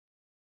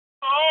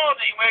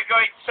morning we're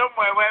going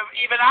somewhere where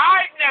even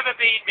I've never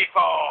been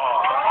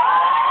before.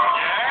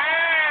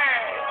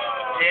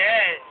 Yes,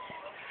 yes.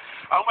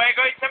 And we're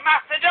going to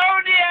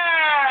Macedonia.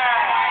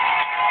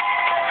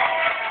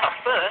 A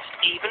first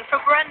even for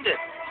Brendan.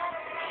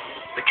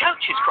 The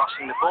coach is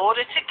crossing the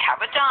border to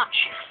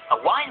Kavadarci,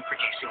 a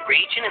wine-producing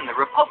region in the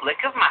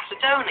Republic of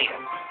Macedonia,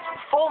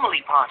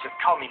 formerly part of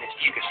communist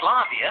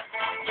Yugoslavia,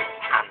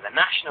 and the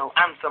national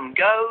anthem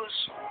goes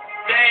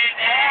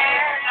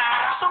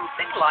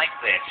something like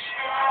this.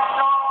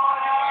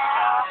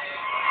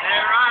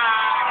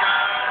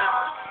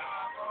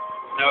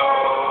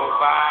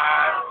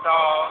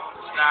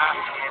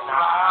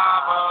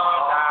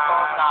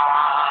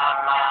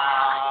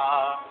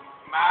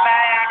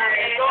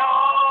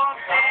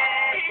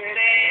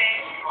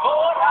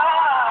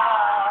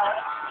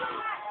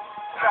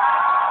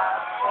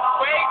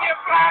 Wave your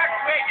flag.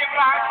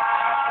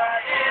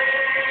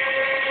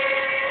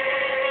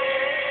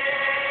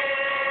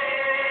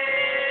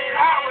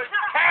 That was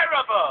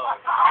terrible.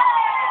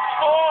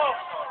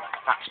 Awful.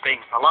 That's being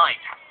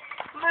polite.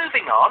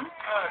 Moving on.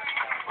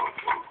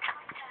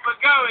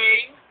 We're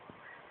going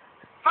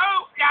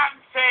folk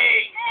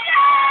dancing.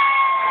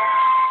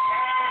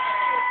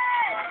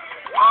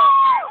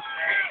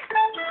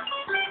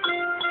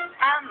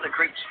 And the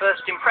group's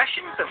first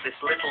impressions of this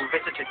little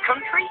visited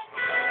country.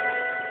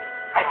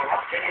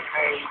 It's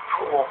very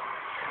poor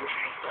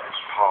country.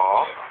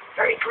 Poor?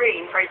 Very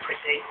green, very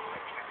pretty.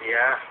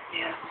 Yeah.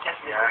 Yeah,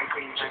 definitely very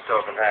green. Just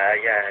over there,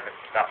 yeah.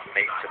 That's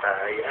me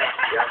today, yeah.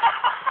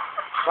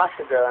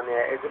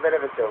 Macedonia is a bit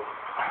of a dump,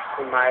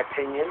 in my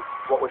opinion.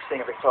 What we've seen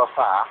of it so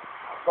far.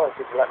 Well, if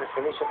you'd let me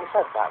finish, I'd have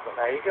said that, but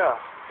there you go.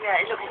 Yeah,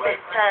 it looks a bit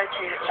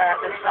dirty.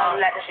 There's no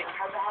electric.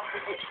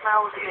 It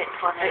smells a bit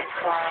funny.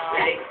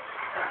 Really.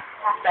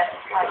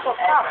 It's got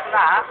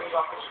that.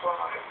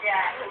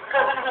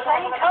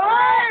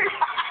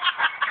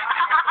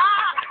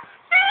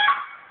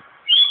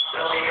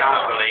 I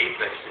can't believe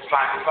this. It's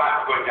like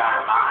going down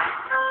a mine.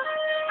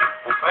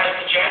 Where's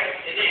the jet?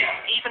 Is it?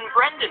 Even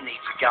Brendan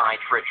needs a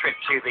guide for a trip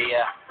to the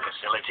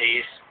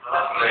facilities.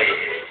 Lovely.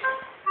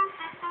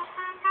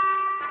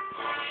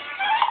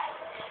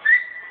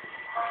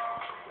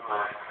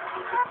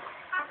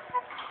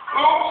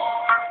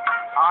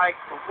 I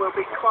will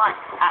be quite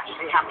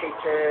actually happy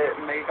to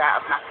move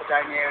out of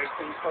Macedonia as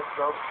soon as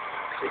possible.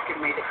 It's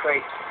giving me the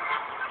creeps.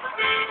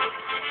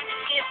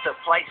 Give the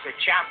place a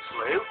chance,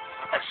 Lou,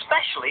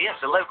 especially as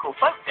the local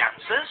folk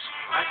dancers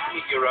Nice to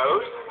meet you,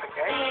 Rose.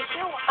 Okay.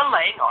 are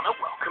laying on a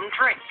welcome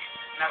drink.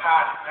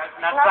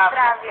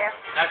 Naslavia.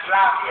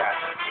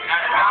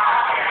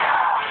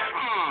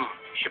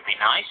 Should be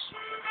nice.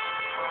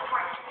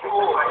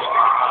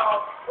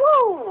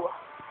 Woo!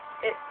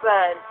 It's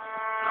burnt.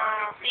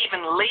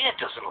 Even Leah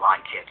doesn't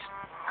like it.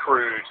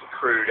 Crude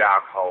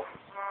alcohol.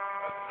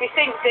 You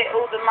think that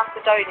all the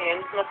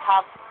Macedonians must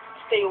have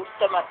steel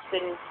stomachs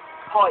and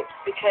pipes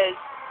because,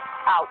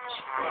 ouch.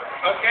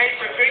 Okay,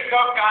 so drink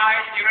up,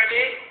 guys. You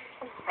ready?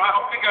 Right,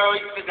 off we go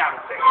into the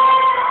dancing.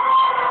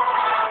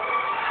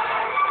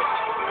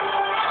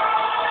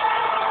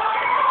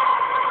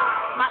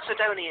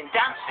 Macedonian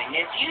dancing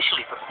is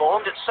usually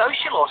performed at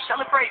social or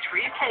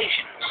celebratory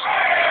occasions.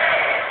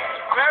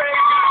 Very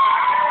good.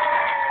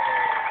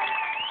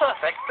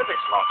 Perfect for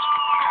this lot.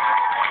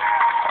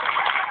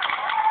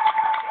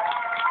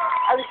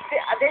 I was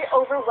a bit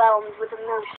overwhelmed with emotion.